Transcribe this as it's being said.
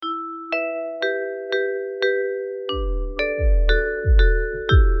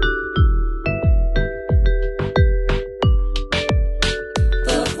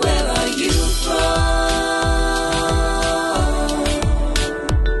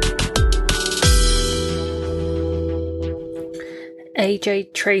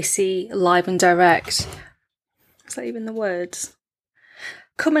AJ Tracey live and direct. Is that even the words?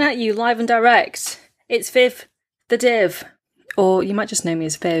 Coming at you live and direct. It's Viv the Div. Or you might just know me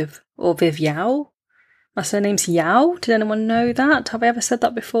as Viv. Or Viv Yao. My surname's Yao. Did anyone know that? Have I ever said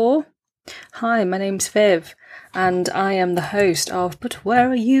that before? Hi, my name's Viv. And I am the host of But Where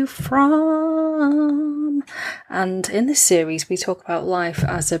Are You From? And in this series we talk about life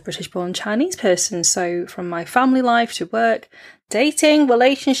as a British-born Chinese person. So from my family life to work, dating,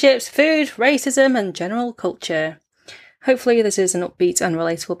 relationships, food, racism and general culture. Hopefully this is an upbeat and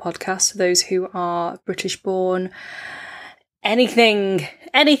relatable podcast for those who are British-born. Anything.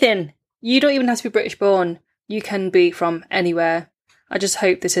 You don't even have to be British-born. You can be from anywhere. I just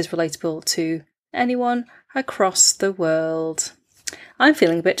hope this is relatable to anyone across the world. I'm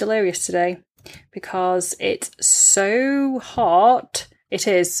feeling a bit delirious today because it's so hot. It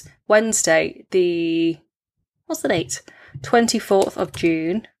is Wednesday, what's the date? 24th of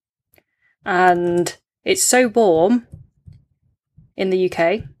June. And it's so warm in the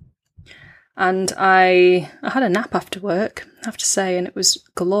UK. And I had a nap after work, I have to say, and it was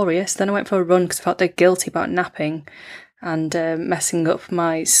glorious. Then I went for a run because I felt dead guilty about napping and messing up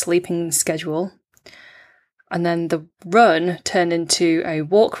my sleeping schedule. And then the run turned into a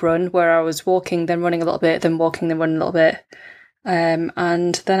walk run where I was walking, then running a little bit, then walking, then running a little bit.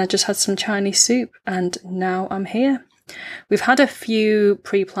 And then I just had some Chinese soup and now I'm here. We've had a few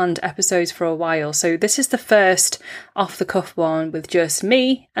pre-planned episodes for a while, so this is the first off-the-cuff one with just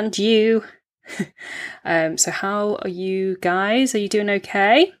me and you. So how are you guys? Are you doing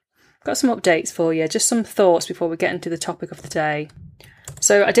okay? Got some updates for you, just some thoughts before we get into the topic of the day.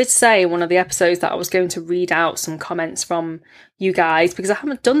 So I did say in one of the episodes that I was going to read out some comments from you guys because I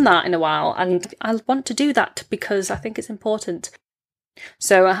haven't done that in a while and I want to do that because I think it's important.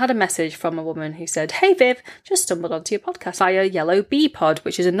 So I had a message from a woman who said, "Hey Viv, just stumbled onto your podcast via Yellow Bee Pod,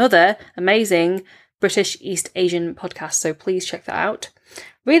 which is another amazing British East Asian podcast, so please check that out.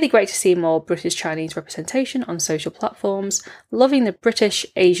 Really great to see more British Chinese representation on social platforms. Loving the British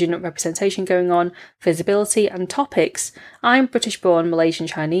Asian representation going on, visibility and topics. I'm British born Malaysian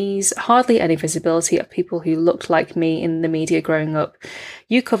Chinese, hardly any visibility of people who looked like me in the media growing up.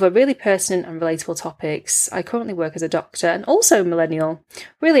 You cover really pertinent and relatable topics. I currently work as a doctor and also millennial.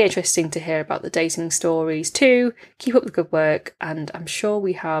 Really interesting to hear about the dating stories too. Keep up the good work, and I'm sure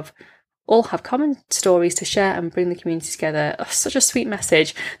we all have common stories to share and bring the community together." Oh, such a sweet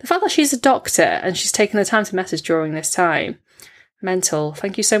message. The fact that she's a doctor and she's taken the time to message during this time. Mental.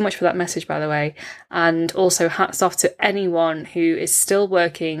 Thank you so much for that message, by the way. And also hats off to anyone who is still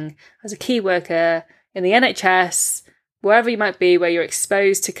working as a key worker in the NHS, wherever you might be, where you're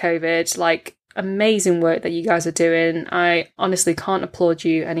exposed to COVID. Like, amazing work that you guys are doing. I honestly can't applaud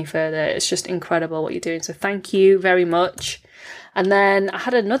you any further. It's just incredible what you're doing. So thank you very much. And then I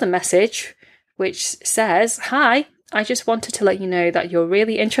had another message which says, "Hi, I just wanted to let you know that you're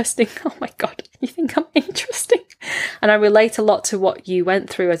really interesting." Oh my God, you think I'm interesting? "And I relate a lot to what you went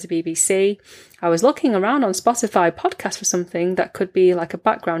through as a BBC. I was looking around on Spotify podcast for something that could be like a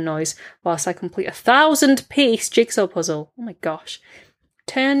background noise whilst I complete a 1,000-piece jigsaw puzzle. Oh my gosh.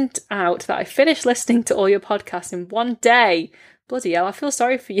 Turned out that I finished listening to all your podcasts in one day. Bloody hell, I feel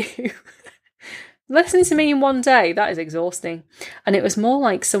sorry for you." Listening to me in one day, that is exhausting. And it was more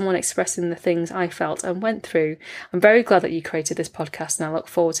like someone expressing the things I felt and went through. I'm very glad that you created this podcast and I look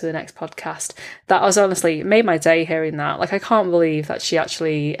forward to the next podcast. That was honestly, it made my day hearing that. Like, I can't believe that she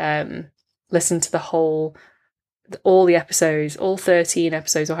actually listened to all the episodes, all 13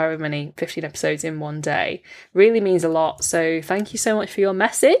 episodes or however many, 15 episodes in one day. Really means a lot. So thank you so much for your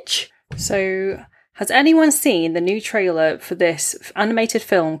message. So has anyone seen the new trailer for this animated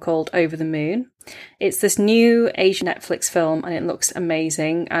film called Over the Moon? It's this new Asian Netflix film and it looks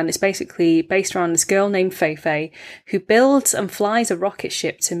amazing, and it's basically based around this girl named Fei Fei who builds and flies a rocket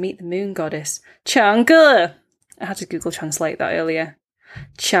ship to meet the moon goddess Chang'e. I had to Google translate that earlier.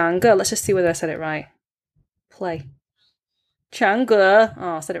 Chang'e. Let's just see whether I said it right. Play. Chang'e.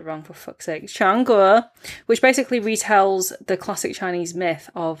 Oh, I said it wrong, for fuck's sake. Chang'e, which basically retells the classic Chinese myth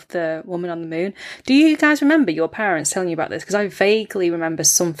of the woman on the moon. Do you guys remember your parents telling you about this? Because I vaguely remember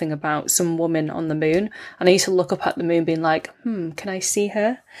something about some woman on the moon, and I used to look up at the moon being like, can I see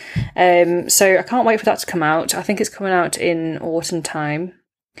her? So I can't wait for that to come out. I think it's coming out in autumn time.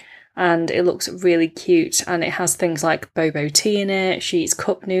 And it looks really cute, and it has things like boba tea in it. She eats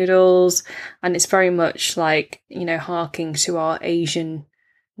cup noodles, and it's very much like, harking to our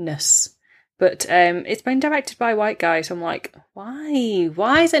Asianness. But it's been directed by a white guy, so I'm like, why?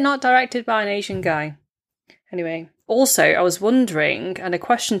 Why is it not directed by an Asian guy? Anyway, Also, I was wondering, and a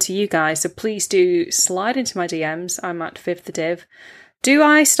question to you guys, so please do slide into my DMs. I'm at Viv the Div. Do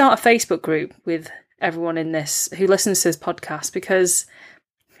I start a Facebook group with everyone in this who listens to this podcast? Because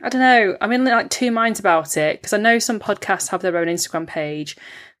I don't know, I'm in like two minds about it, because I know some podcasts have their own Instagram page,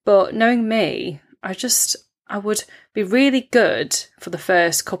 but knowing me, I would be really good for the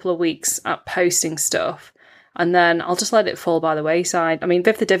first couple of weeks at posting stuff, and then I'll just let it fall by the wayside. I mean,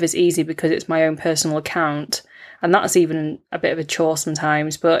 Viv the Div is easy because it's my own personal account, and that's even a bit of a chore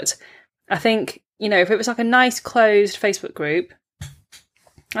sometimes, but I think, you know, if it was like a nice closed Facebook group,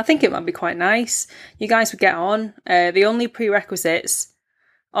 I think it might be quite nice. You guys would get on. The only prerequisites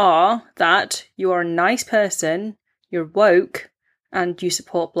are that you are a nice person, you're woke, and you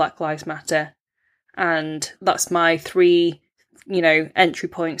support Black Lives Matter. And that's my 3, entry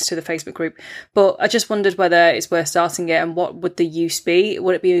points to the Facebook group. But I just wondered whether it's worth starting it, and what would the use be?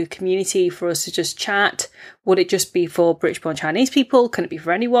 Would it be a community for us to just chat? Would it just be for British-born Chinese people? Can it be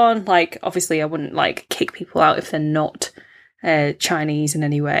for anyone? Like, obviously I wouldn't kick people out if they're not Chinese in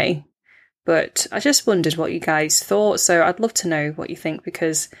any way. But I just wondered what you guys thought, so I'd love to know what you think,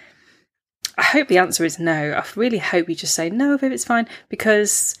 because I hope the answer is no. I really hope you just say, no, Viv, it's fine,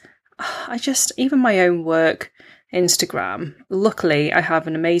 because even my own work Instagram, luckily I have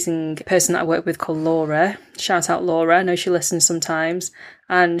an amazing person that I work with called Laura. Shout out Laura, I know she listens sometimes,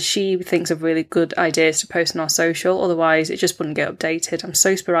 and she thinks of really good ideas to post on our social, otherwise it just wouldn't get updated. I'm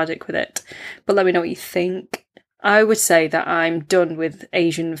so sporadic with it, but let me know what you think. I would say that I'm done with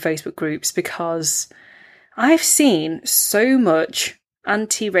Asian Facebook groups, because I've seen so much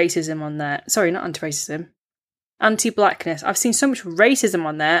anti-racism on there. Sorry, not anti-racism. Anti-blackness. I've seen so much racism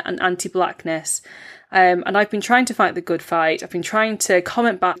on there and anti-blackness. And I've been trying to fight the good fight. I've been trying to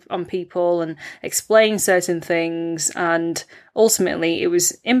comment back on people and explain certain things. And ultimately, it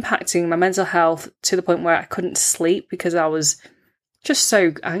was impacting my mental health to the point where I couldn't sleep because I was just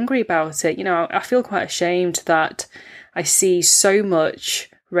so angry about it. You know, I feel quite ashamed that I see so much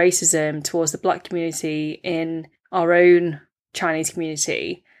racism towards the Black community in our own Chinese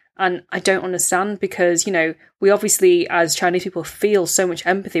community. And I don't understand, because, you know, we obviously as Chinese people feel so much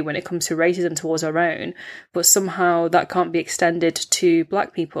empathy when it comes to racism towards our own, but somehow that can't be extended to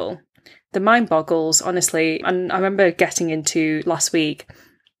Black people. The mind boggles, honestly. And I remember getting into last week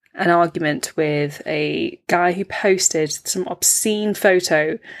an argument with a guy who posted some obscene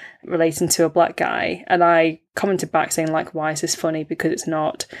photo relating to a Black guy, and I commented back saying, why is this funny? Because it's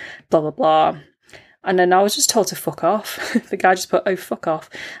not, blah blah blah. And then I was just told to fuck off. The guy just put, oh, fuck off.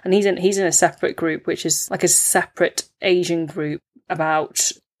 And he's in a separate group, which is like a separate Asian group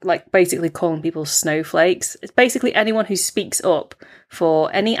about basically calling people snowflakes. It's basically anyone who speaks up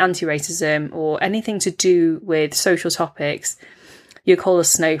for any anti-racism or anything to do with social topics. You're called a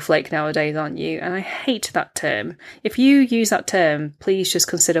snowflake nowadays, aren't you? And I hate that term. If you use that term, please just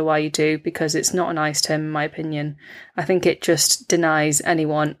consider why you do, because it's not a nice term in my opinion. I think it just denies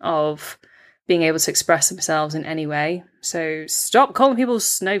anyone of being able to express themselves in any way. So stop calling people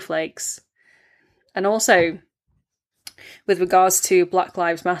snowflakes. And also, with regards to Black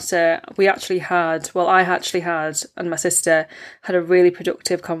Lives Matter, I actually had, and my sister had a really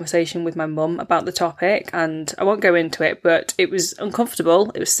productive conversation with my mum about the topic, and I won't go into it, but it was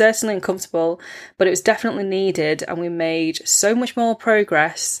uncomfortable. It was certainly uncomfortable, but it was definitely needed, and we made so much more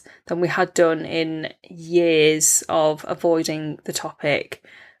progress than we had done in years of avoiding the topic.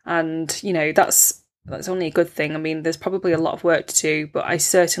 And, you know, that's only a good thing. I mean, there's probably a lot of work to do, but I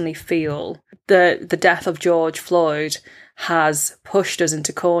certainly feel the death of George Floyd has pushed us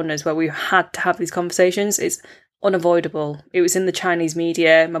into corners where we had to have these conversations. It's unavoidable. It was in the Chinese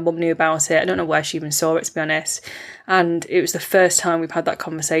media. My mum knew about it. I don't know where she even saw it, to be honest. And it was the first time we've had that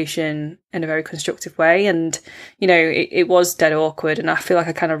conversation in a very constructive way. And, you know, it was dead awkward. And I feel like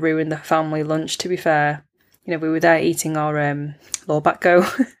I kind of ruined the family lunch, to be fair. You know, we were there eating our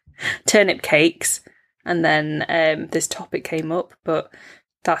Lawbacco turnip cakes, and then this topic came up, but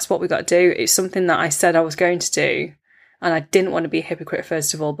that's what we got to do. It's something that I said I was going to do, and I didn't want to be a hypocrite,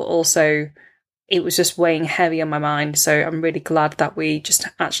 first of all, but also it was just weighing heavy on my mind. So I'm really glad that we just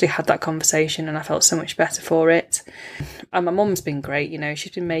actually had that conversation, and I felt so much better for it. And my mum's been great. You know,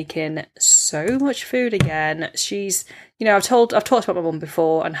 she's been making so much food again. She's, you know, I've talked about my mum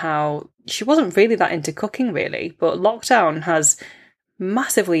before and how she wasn't really that into cooking really, but lockdown has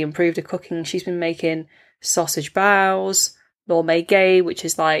massively improved her cooking. She's been making sausage baos, lo mei gai, which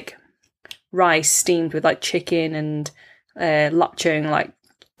is like rice steamed with like chicken and lapchung,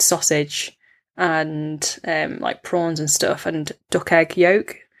 sausage, and like prawns and stuff, and duck egg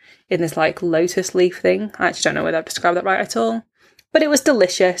yolk in this like lotus leaf thing. I actually don't know whether I've described that right at all, but it was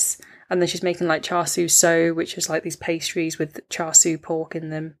delicious. And then she's making like char siu so, which is like these pastries with char siu pork in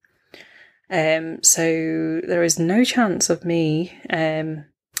them. So there is no chance of me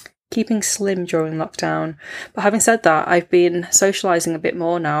keeping slim during lockdown. But having said that, I've been socialising a bit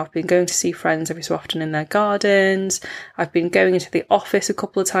more now. I've been going to see friends every so often in their gardens. I've been going into the office a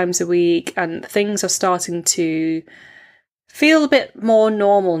couple of times a week, and things are starting to feel a bit more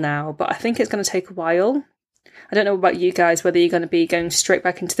normal now, but I think it's going to take a while. I don't know about you guys, whether you're going to be going straight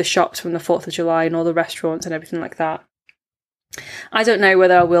back into the shops from the 4th of July and all the restaurants and everything like that. I don't know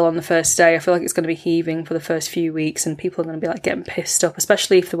whether I will on the first day. I feel like it's going to be heaving for the first few weeks and people are going to be like getting pissed up,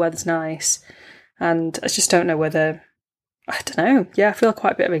 especially if the weather's nice. And I just don't know whether, I don't know. Yeah, I feel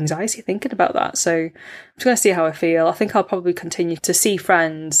quite a bit of anxiety thinking about that. So I'm just going to see how I feel. I think I'll probably continue to see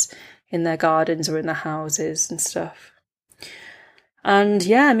friends in their gardens or in their houses and stuff. And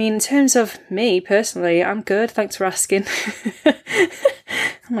yeah, I mean, in terms of me personally, I'm good. Thanks for asking.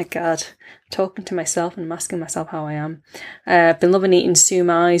 Oh my God. Talking to myself and I'm asking myself how I am. I've been loving eating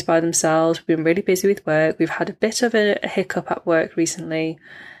sumais by themselves. We've been really busy with work. We've had a bit of a hiccup at work recently.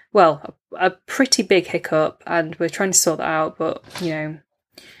 Well, a pretty big hiccup, and we're trying to sort that out, but, you know,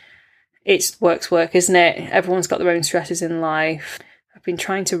 it's work, isn't it? Everyone's got their own stresses in life. I've been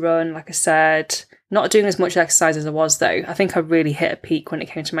trying to run, like I said, not doing as much exercise as I was, though. I think I really hit a peak when it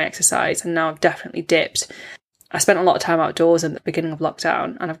came to my exercise, and now I've definitely dipped. I spent a lot of time outdoors at the beginning of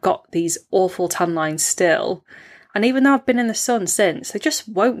lockdown, and I've got these awful tan lines still. And even though I've been in the sun since, they just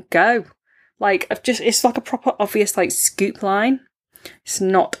won't go. Like, it's like a proper obvious, like, scoop line. It's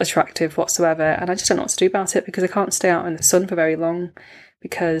not attractive whatsoever, and I just don't know what to do about it because I can't stay out in the sun for very long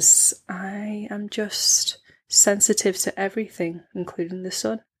because I am just sensitive to everything, including the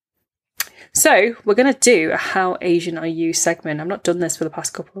sun. So we're going to do a How Asian Are You segment. I've not done this for the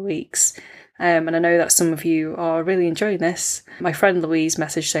past couple of weeks. And I know that some of you are really enjoying this. My friend Louise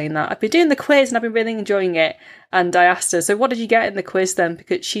messaged saying that I've been doing the quiz and I've been really enjoying it. And I asked her, so what did you get in the quiz then?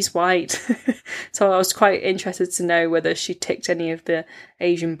 Because she's white. So I was quite interested to know whether she ticked any of the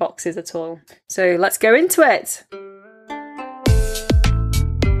Asian boxes at all. So let's go into it.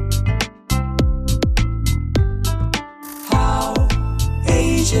 How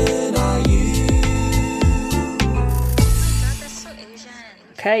Asian are you?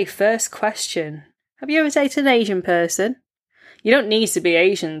 Okay, first question. Have you ever dated an Asian person? You don't need to be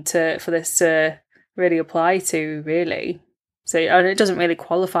Asian for this to really apply to, really. So, and it doesn't really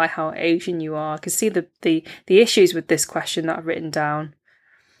qualify how Asian you are. I can see the issues with this question that I've written down.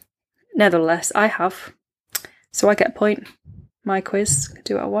 Nevertheless, I have. So I get a point. My quiz. I can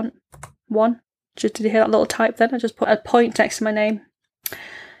do what I want. 1. Did you hear that little type then? I just put a point next to my name.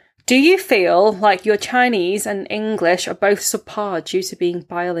 Do you feel like your Chinese and English are both subpar due to being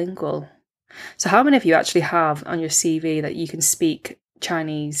bilingual? So how many of you actually have on your CV that you can speak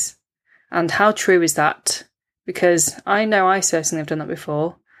Chinese? And how true is that? Because I know I certainly have done that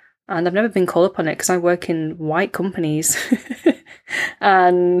before. And I've never been called upon it because I work in white companies.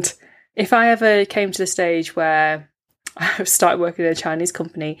 And if I ever came to the stage where I started working in a Chinese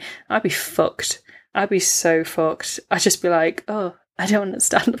company, I'd be fucked. I'd be so fucked. I'd just be like, oh, I don't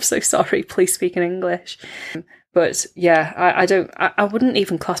understand. I'm so sorry. Please speak in English. But yeah, I wouldn't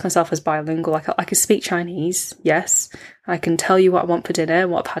even class myself as bilingual. I can speak Chinese. Yes. I can tell you what I want for dinner,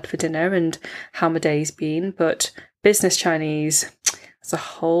 what I've had for dinner and how my day's been. But business Chinese, it's a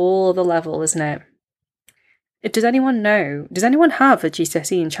whole other level, isn't it? Does anyone know? Does anyone have a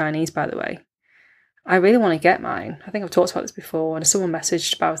GCSE in Chinese, by the way? I really want to get mine. I think I've talked about this before and someone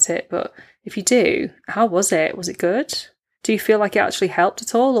messaged about it. But if you do, how was it? Was it good? Do you feel like it actually helped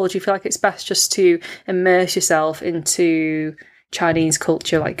at all, or do you feel like it's best just to immerse yourself into Chinese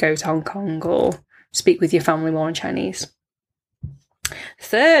culture, like go to Hong Kong or speak with your family more in Chinese?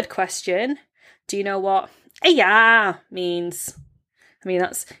 Third question, do you know what "Aya" means? I mean,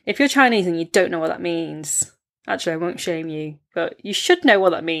 that's if you're Chinese and you don't know what that means. Actually, I won't shame you, but you should know what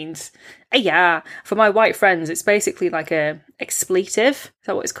that means. Aya. For my white friends, it's basically like a expletive. Is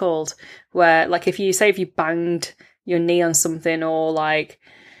that what it's called? Where, like, if you banged your knee on something, or like,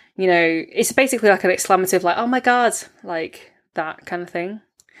 you know, it's basically like an exclamative, like, oh my God, like that kind of thing.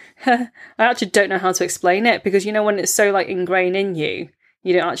 I actually don't know how to explain it because, you know, when it's so like ingrained in you,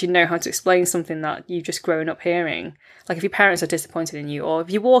 you don't actually know how to explain something that you've just grown up hearing. Like if your parents are disappointed in you, or if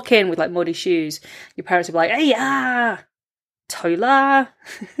you walk in with like muddy shoes, your parents will be like, hey, yeah, toilet.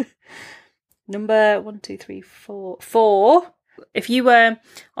 Number 1, 2, 3, 4. 4. If you were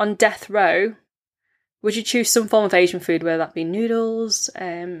on death row, would you choose some form of Asian food, whether that be noodles,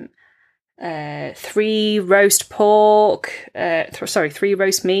 3 roast pork, 3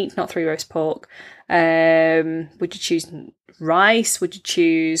 roast meat, not 3 roast pork. Would you choose rice? Would you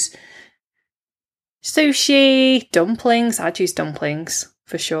choose Sushi, dumplings. I choose dumplings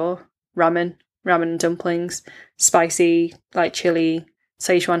for sure. Ramen and dumplings. Spicy, like chili,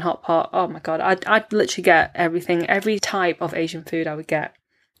 Szechuan hot pot. Oh my god, I'd literally get everything, every type of Asian food I would get.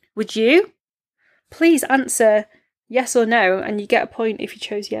 Would you? Please answer yes or no, and you get a point if you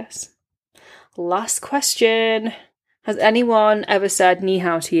chose yes. Last question. Has anyone ever said ni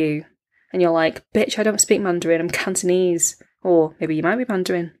hao to you? And you're like, bitch, I don't speak Mandarin, I'm Cantonese. Or maybe you might be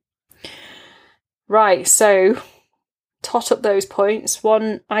Mandarin. Right, so tot up those points.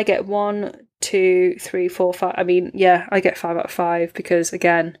 I get 1, 2, 3, 4, 5. I mean, yeah, I get 5 out of 5 because,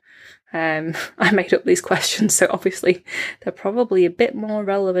 again, I made up these questions, so obviously they're probably a bit more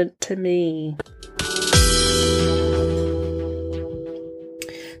relevant to me.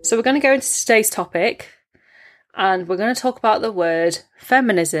 So we're going to go into today's topic, and we're going to talk about the word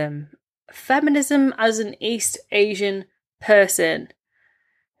feminism. Feminism as an East Asian person.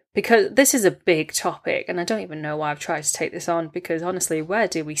 Because this is a big topic, and I don't even know why I've tried to take this on, because honestly, where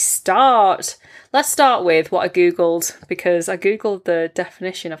do we start? Let's start with what I googled, because I googled the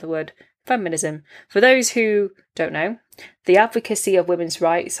definition of the word feminism. For those who don't know, the advocacy of women's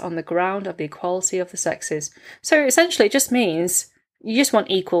rights on the ground of the equality of the sexes. So essentially it just means you just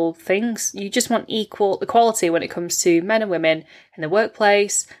want equal things. You just want equal equality when it comes to men and women in the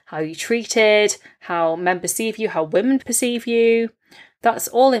workplace, how you're treated, how men perceive you, how women perceive you. That's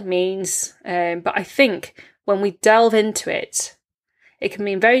all it means. But I think when we delve into it, it can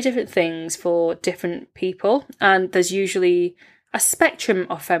mean very different things for different people. And there's usually a spectrum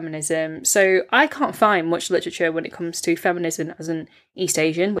of feminism. So I can't find much literature when it comes to feminism as an East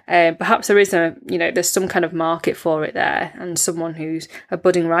Asian. Perhaps there is there's some kind of market for it there. And someone who's a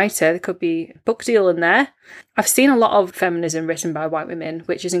budding writer, there could be a book deal in there. I've seen a lot of feminism written by white women,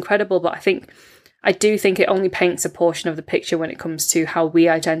 which is incredible. But I do think it only paints a portion of the picture when it comes to how we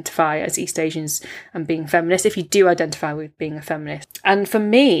identify as East Asians and being feminist, if you do identify with being a feminist. And for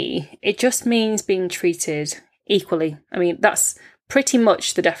me, it just means being treated equally. I mean, that's pretty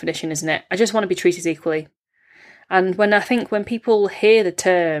much the definition, isn't it? I just want to be treated equally. And when people hear the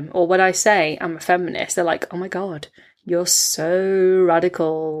term, or when I say I'm a feminist, they're like, oh my god, you're so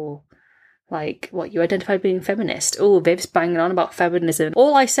radical. Like, what, you identify being feminist? Oh, Viv's banging on about feminism.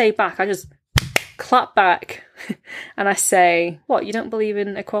 All I say back, I just clap back and I say, what, you don't believe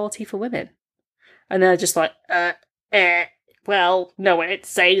in equality for women? And they're just like, well, no, I didn't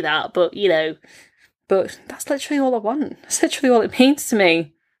say that, but but that's literally all I want. That's literally all it means to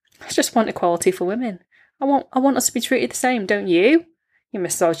me. I just want equality for women. I want us to be treated the same, don't you? You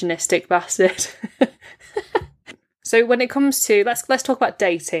misogynistic bastard. So when it comes to, let's talk about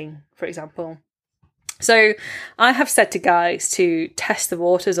dating, for example. So I have said to guys to test the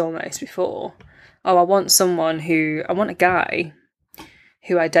waters almost before. Oh, I want a guy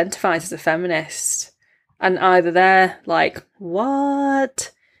who identifies as a feminist. And either they're like,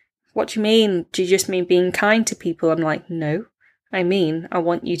 what? What do you mean? Do you just mean being kind to people? I'm like, no. I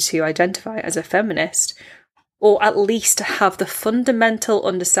want you to identify as a feminist, or at least to have the fundamental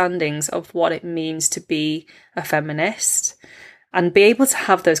understandings of what it means to be a feminist and be able to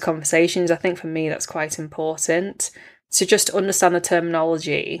have those conversations. I think for me, that's quite important, to just understand the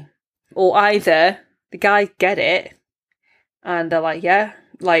terminology. Or either the guy get it and they're like, yeah,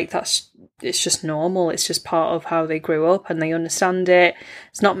 like it's just normal. It's just part of how they grew up and they understand it.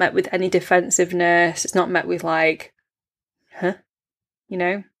 It's not met with any defensiveness. It's not met with like, huh?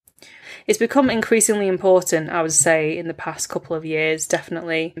 It's become increasingly important, I would say, in the past couple of years,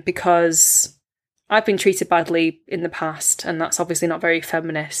 definitely, because I've been treated badly in the past, and that's obviously not very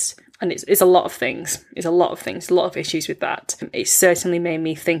feminist. And it's a lot of things. It's a lot of issues with that. It certainly made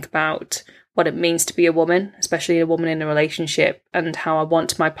me think about what it means to be a woman, especially a woman in a relationship, and how I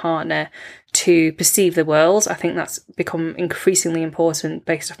want my partner to perceive the world. I think that's become increasingly important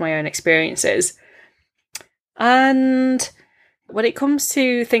based off my own experiences. And when it comes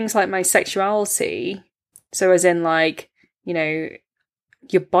to things like my sexuality, so as in like,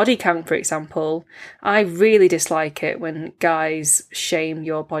 your body count, for example, I really dislike it when guys shame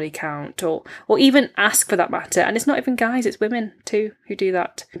your body count or even ask for that matter. And it's not even guys, it's women too who do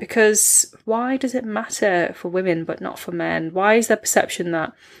that. Because why does it matter for women but not for men? Why is there perception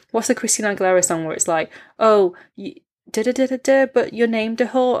that, what's the Christina Aguilera song where it's like, oh, but you're named a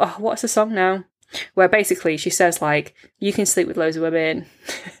whore? Oh, what's the song now? Where basically she says like, you can sleep with loads of women.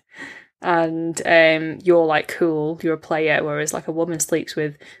 And you're like cool, you're a player, whereas like a woman sleeps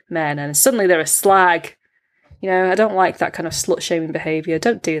with men and suddenly they're a slag. I don't like that kind of slut-shaming behaviour.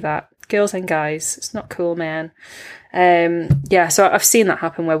 Don't do that. Girls and guys, it's not cool, man. So I've seen that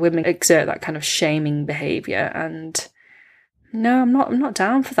happen where women exert that kind of shaming behaviour, and No, I'm not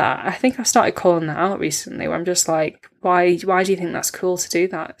down for that. I think I've started calling that out recently where I'm just like, why do you think that's cool to do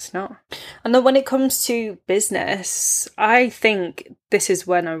that? It's not. And then when it comes to business, I think this is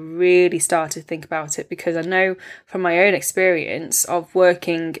when I really started to think about it, because I know from my own experience of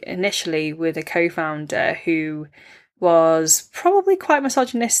working initially with a co-founder who was probably quite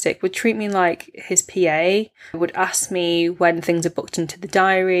misogynistic, would treat me like his PA, would ask me when things are booked into the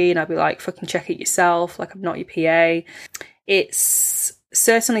diary, and I'd be like, fucking check it yourself, like I'm not your PA. It's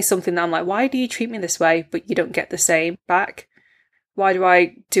certainly something that I'm like, why do you treat me this way, but you don't get the same back? Why do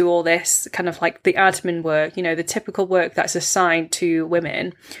I do all this kind of like the admin work, you know, the typical work that's assigned to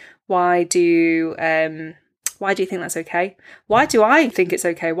women? Why do you think that's okay? Why do I think it's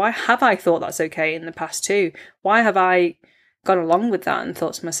okay? Why have I thought that's okay in the past too? Why have I gone along with that and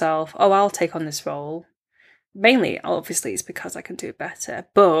thought to myself, oh, I'll take on this role? Mainly, obviously, it's because I can do it better,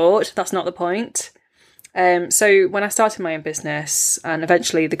 but that's not the point. So when I started my own business, and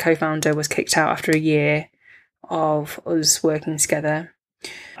eventually the co-founder was kicked out after a year of us working together,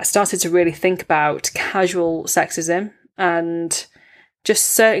 I started to really think about casual sexism and just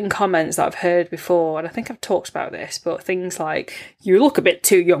certain comments that I've heard before. And I think I've talked about this, but things like, you look a bit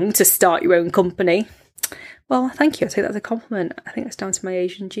too young to start your own company. Well, thank you. I take that as a compliment. I think that's down to my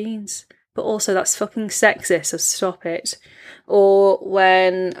Asian genes. But also that's fucking sexist, so stop it. Or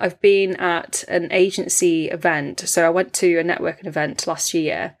when I've been at an agency event, so I went to a networking event last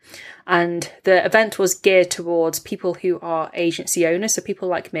year, and the event was geared towards people who are agency owners, so people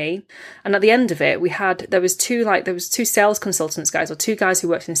like me. And at the end of it, there was two sales consultants guys, or two guys who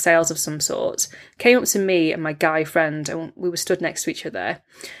worked in sales of some sort, came up to me and my guy friend, and we were stood next to each other.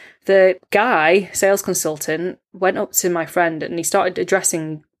 The guy, sales consultant, went up to my friend and he started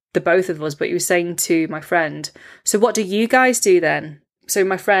addressing the both of us, but he was saying to my friend, so what do you guys do then? So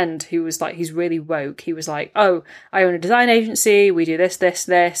my friend, who was like, he's really woke, he was like, oh, I own a design agency, we do this, this,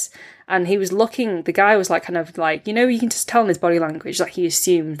 this. And he was looking, the guy was like, kind of like, you know, you can just tell in his body language, like he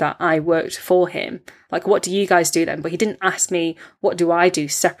assumed that I worked for him. Like, what do you guys do then? But he didn't ask me, what do I do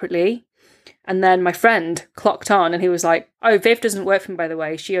separately? And then my friend clocked on and he was like, oh, Viv doesn't work for me, by the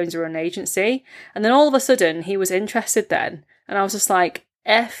way, she owns her own agency. And then all of a sudden he was interested then. And I was just like,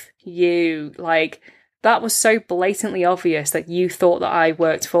 F you, like that was so blatantly obvious that you thought that I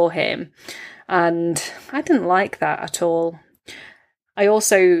worked for him, and I didn't like that at all. I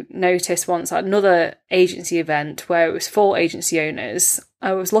also noticed once at another agency event where it was for agency owners,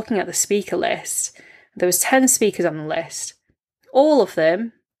 I was looking at the speaker list. There was 10 speakers on the list, all of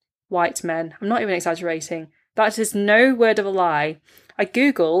them white men. I'm not even exaggerating. That is no word of a lie. I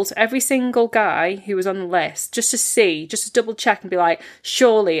googled every single guy who was on the list just to double check and be like,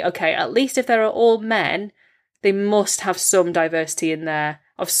 surely, okay, at least if they're all men, they must have some diversity in there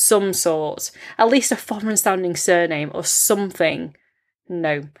of some sort, at least a foreign sounding surname or something.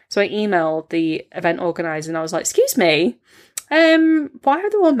 No. So I emailed the event organizer and I was like, excuse me, why are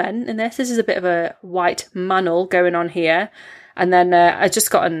there all men in this? This is a bit of a white mantle going on here. And then I just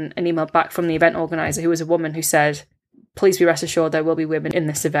got an email back from the event organizer, who was a woman, who said, please be rest assured there will be women in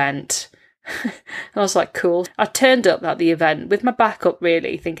this event. And I was like, cool. I turned up at the event with my back up,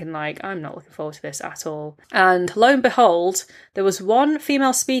 really, thinking like, I'm not looking forward to this at all. And lo and behold, there was one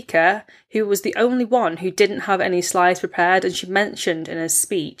female speaker who was the only one who didn't have any slides prepared. And she mentioned in her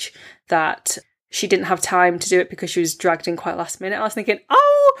speech that she didn't have time to do it because she was dragged in quite last minute. I was thinking,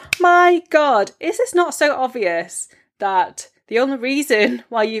 oh my God, is this not so obvious that the only reason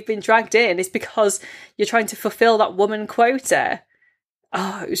why you've been dragged in is because you're trying to fulfill that woman quota?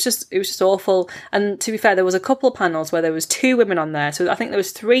 Oh, it was just awful. And to be fair, there was a couple of panels where there was 2 women on there. So I think there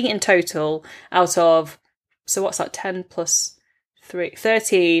was 3 in total out of, so what's that, 10 plus 3,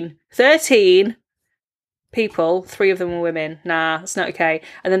 13 people, 3 of them were women. Nah, that's not okay.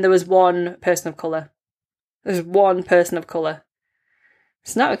 And then there was 1 person of colour. There's 1 person of colour.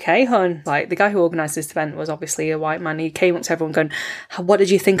 It's not okay, hon. Like, the guy who organised this event was obviously a white man. He came up to everyone going, what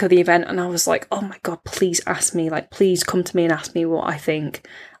did you think of the event? And I was like, oh my God, please ask me. Like, please come to me and ask me what I think.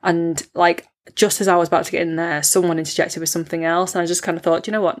 And like, just as I was about to get in there, someone interjected with something else. And I just kind of thought,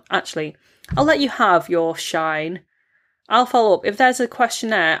 you know what? Actually, I'll let you have your shine. I'll follow up. If there's a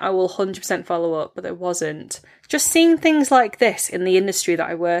questionnaire, I will 100% follow up, but there wasn't. Just seeing things like this in the industry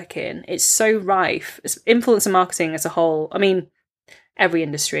that I work in, it's so rife. It's influencer marketing as a whole. I mean, every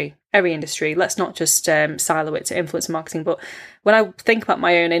industry. Let's not just silo it to influencer marketing. But when I think about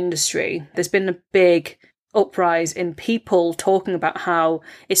my own industry, there's been a big uprise in people talking about how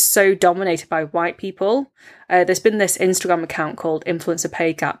it's so dominated by white people. There's been this Instagram account called Influencer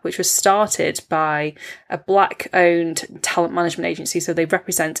Pay Gap, which was started by a Black-owned talent management agency, so they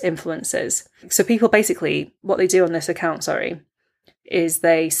represent influencers. So people basically, what they do on this account, is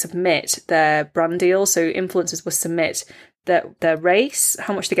they submit their brand deals. So influencers will submit their race,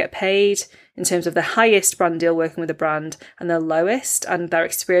 how much they get paid in terms of the highest brand deal working with a brand and the lowest, and their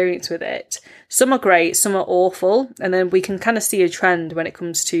experience with it. Some are great, some are awful, and then we can kind of see a trend when it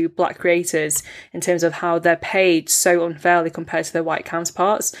comes to Black creators in terms of how they're paid so unfairly compared to their white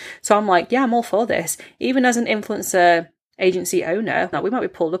counterparts. So I'm like, yeah, I'm all for this. Even as an influencer agency owner, we might be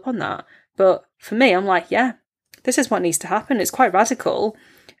pulled up on that. But for me, I'm like, yeah, this is what needs to happen. It's quite radical.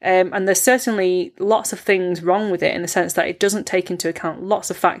 And there's certainly lots of things wrong with it in the sense that it doesn't take into account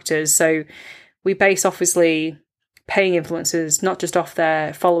lots of factors. So we base, obviously, paying influencers not just off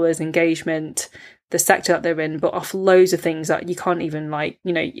their followers, engagement, the sector that they're in, but off loads of things that you can't even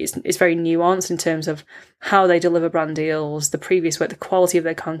it's very nuanced in terms of how they deliver brand deals, the previous work, the quality of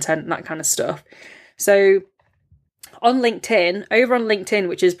their content, and that kind of stuff. So over on LinkedIn,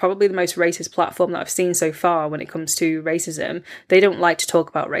 which is probably the most racist platform that I've seen so far when it comes to racism, they don't like to talk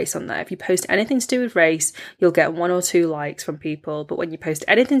about race on there. If you post anything to do with race, you'll get 1 or 2 likes from people. But when you post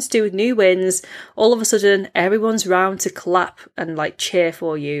anything to do with new wins, all of a sudden everyone's round to clap and cheer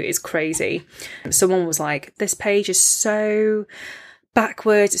for you. It's crazy. Someone was like, this page is so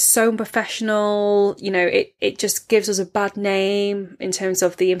backwards, it's so unprofessional, it just gives us a bad name in terms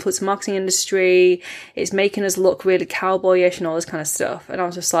of the influencer marketing industry, it's making us look really cowboyish and all this kind of stuff. And I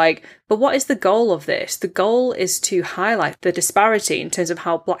was just like, but what is the goal of this? The goal is to highlight the disparity in terms of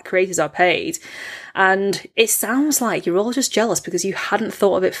how Black creators are paid. And it sounds like you're all just jealous because you hadn't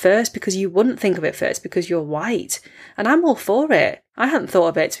thought of it first, because you wouldn't think of it first because you're white. And I'm all for it. I hadn't thought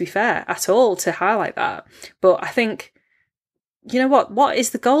of it, to be fair, at all, to highlight that. But I think, you know what is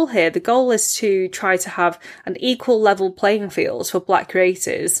the goal here? The goal is to try to have an equal level playing field for Black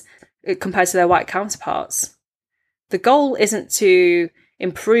creators compared to their white counterparts. The goal isn't to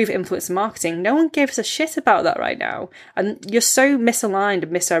improve influencer marketing. No one gives a shit about that right now. And you're so misaligned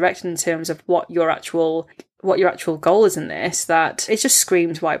and misdirected in terms of what your actual goal is in this, that it just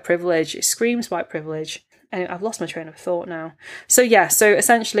screams white privilege. It screams white privilege. And I've lost my train of thought now. So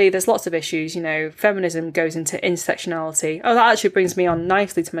essentially there's lots of issues, feminism goes into intersectionality. Oh, that actually brings me on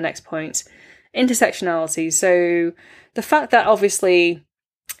nicely to my next point. Intersectionality. So the fact that obviously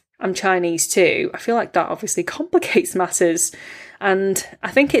I'm Chinese too, I feel like that obviously complicates matters. And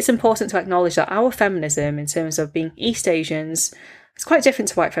I think it's important to acknowledge that our feminism, in terms of being East Asians, it's quite different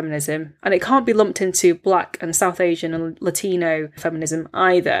to white feminism. And it can't be lumped into Black and South Asian and Latino feminism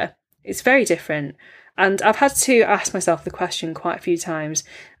either. It's very different. And I've had to ask myself the question quite a few times,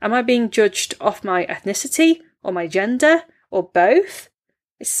 am I being judged off my ethnicity or my gender or both?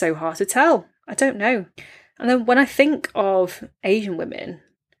 It's so hard to tell. I don't know. And then when I think of Asian women,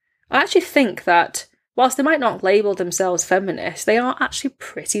 I actually think that whilst they might not label themselves feminist, they are actually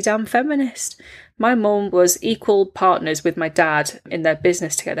pretty damn feminist. My mum was equal partners with my dad in their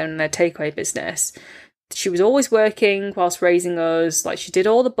business together, in their takeaway business. She was always working whilst raising us. She did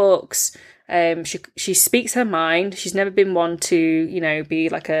all the books. She speaks her mind. She's never been one to, be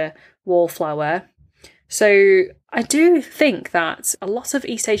like a wallflower. So I do think that a lot of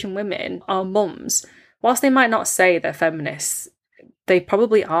East Asian women are mums. Whilst they might not say they're feminists, they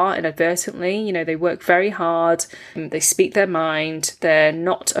probably are inadvertently. They work very hard. They speak their mind. They're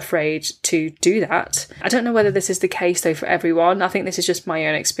not afraid to do that. I don't know whether this is the case, though, for everyone. I think this is just my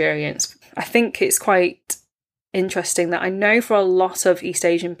own experience. I think it's quite interesting that I know for a lot of East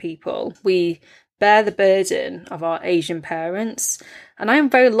Asian people, we bear the burden of our Asian parents. And I'm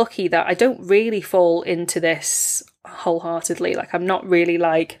very lucky that I don't really fall into this wholeheartedly. I'm not really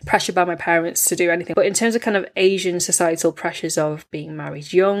pressured by my parents to do anything. But in terms of kind of Asian societal pressures of being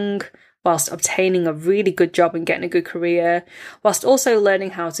married young, whilst obtaining a really good job and getting a good career, whilst also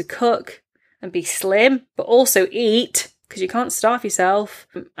learning how to cook and be slim, but also eat, because you can't starve yourself,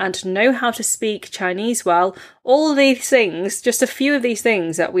 and know how to speak Chinese well. All of these things, just a few of these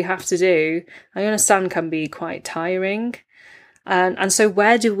things that we have to do, I understand can be quite tiring. And so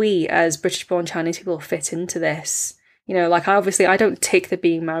where do we as British-born Chinese people fit into this? Obviously I don't tick the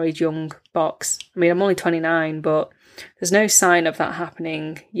being married young box. I mean, I'm only 29, but there's no sign of that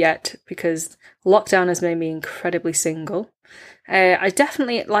happening yet because lockdown has made me incredibly single. I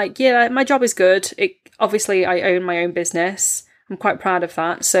definitely my job is good. Obviously I own my own business. I'm quite proud of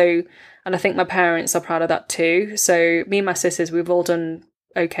that. So, and I think my parents are proud of that too. So me and my sisters, we've all done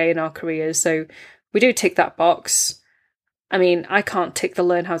okay in our careers. So we do tick that box. I mean, I can't tick the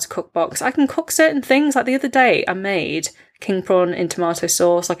learn how to cook box. I can cook certain things. Like the other day, I made king prawn in tomato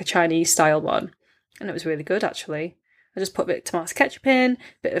sauce, like a Chinese style one. And it was really good, actually. I just put a bit of tomato ketchup in,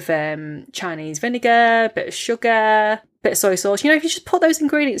 bit of Chinese vinegar, bit of sugar, bit of soy sauce. If you just put those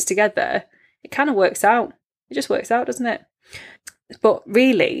ingredients together, it kind of works out. It just works out, doesn't it? But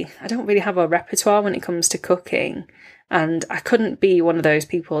really, I don't really have a repertoire when it comes to cooking. And I couldn't be one of those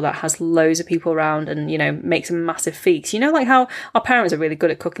people that has loads of people around and, makes a massive feast. Like how our parents are really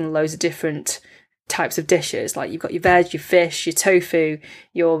good at cooking loads of different types of dishes. Like you've got your veg, your fish, your tofu,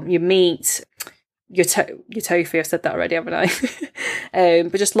 your meat, your tofu. I've said that already, haven't I?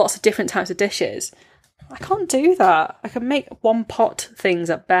 But just lots of different types of dishes. I can't do that. I can make one pot things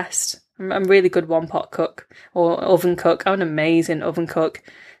at best. I'm really good one pot cook or oven cook. I'm an amazing oven cook.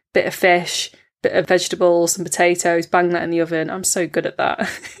 Bit of fish, bit of vegetables, some potatoes, bang that in the oven. I'm so good at that.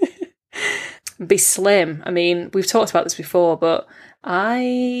 Be slim. I mean, we've talked about this before, but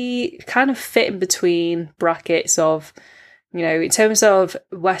I kind of fit in between brackets of, in terms of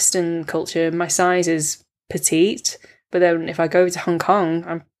Western culture, my size is petite, but then if I go to Hong Kong,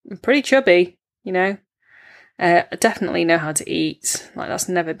 I'm pretty chubby, I definitely know how to eat. Like, that's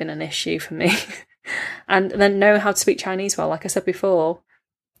never been an issue for me. And then know how to speak Chinese well, like I said before.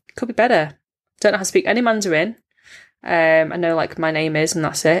 Could be better. Don't know how to speak any Mandarin. I know, like, my name is, and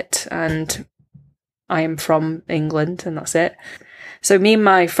that's it. And I am from England, and that's it. So me and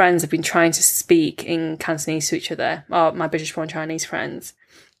my friends have been trying to speak in Cantonese to each other, or my British born Chinese friends.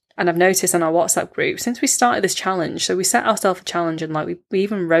 And I've noticed on our WhatsApp group, since we started this challenge, so we set ourselves a challenge and we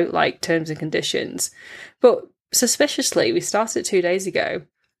even wrote like terms and conditions. But suspiciously, we started it 2 days ago.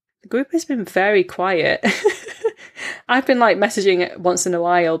 The group has been very quiet. I've been like messaging it once in a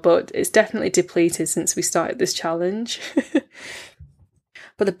while, but it's definitely depleted since we started this challenge.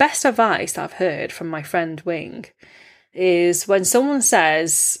 But the best advice that I've heard from my friend Wing is when someone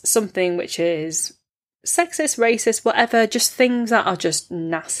says something which is sexist, racist, whatever, just things that are just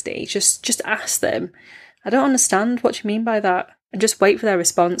nasty, just ask them, I don't understand what you mean by that, and just wait for their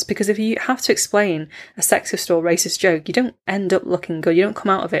response, because if you have to explain a sexist or racist joke, you don't end up looking good. You don't come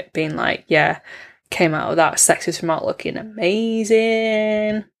out of it being like, yeah, came out of that sexist remark looking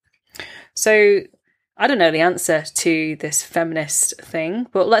amazing. So I don't know the answer to this feminist thing,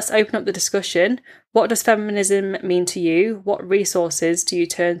 but let's open up the discussion. What does feminism mean to you? What resources do you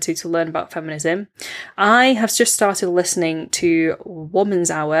turn to learn about feminism? I have just started listening to Woman's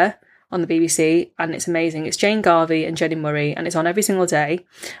Hour on the BBC, and it's amazing. It's Jane Garvey and Jenny Murray, and it's on every single day,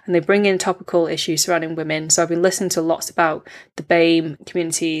 and they bring in topical issues surrounding women. So I've been listening to lots about the BAME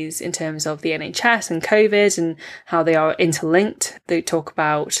communities in terms of the NHS and COVID and how they are interlinked. They talk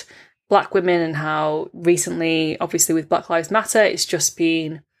about Black women and how recently, obviously with Black Lives Matter, it's just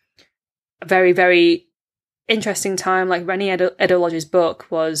been a very, very interesting time. Like Rennie Eddo-Lodge's book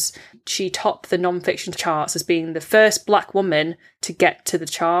she topped the non-fiction charts as being the first Black woman to get to the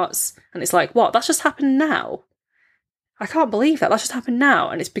charts. And it's like, what? That's just happened now? I can't believe that. That's just happened now.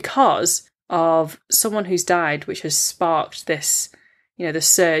 And it's because of someone who's died, which has sparked this, the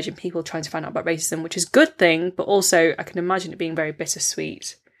surge in people trying to find out about racism, which is a good thing, but also I can imagine it being very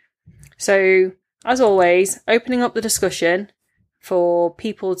bittersweet. So, as always, opening up the discussion for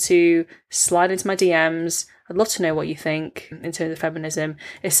people to slide into my DMs. I'd love to know what you think in terms of feminism.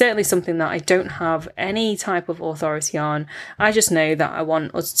 It's certainly something that I don't have any type of authority on. I just know that I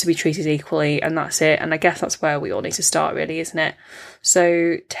want us to be treated equally, and that's it. And I guess that's where we all need to start, really, isn't it?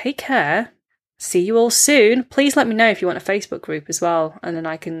 So, take care. See you all soon. Please let me know if you want a Facebook group as well, and then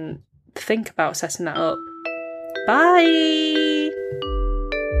I can think about setting that up. Bye!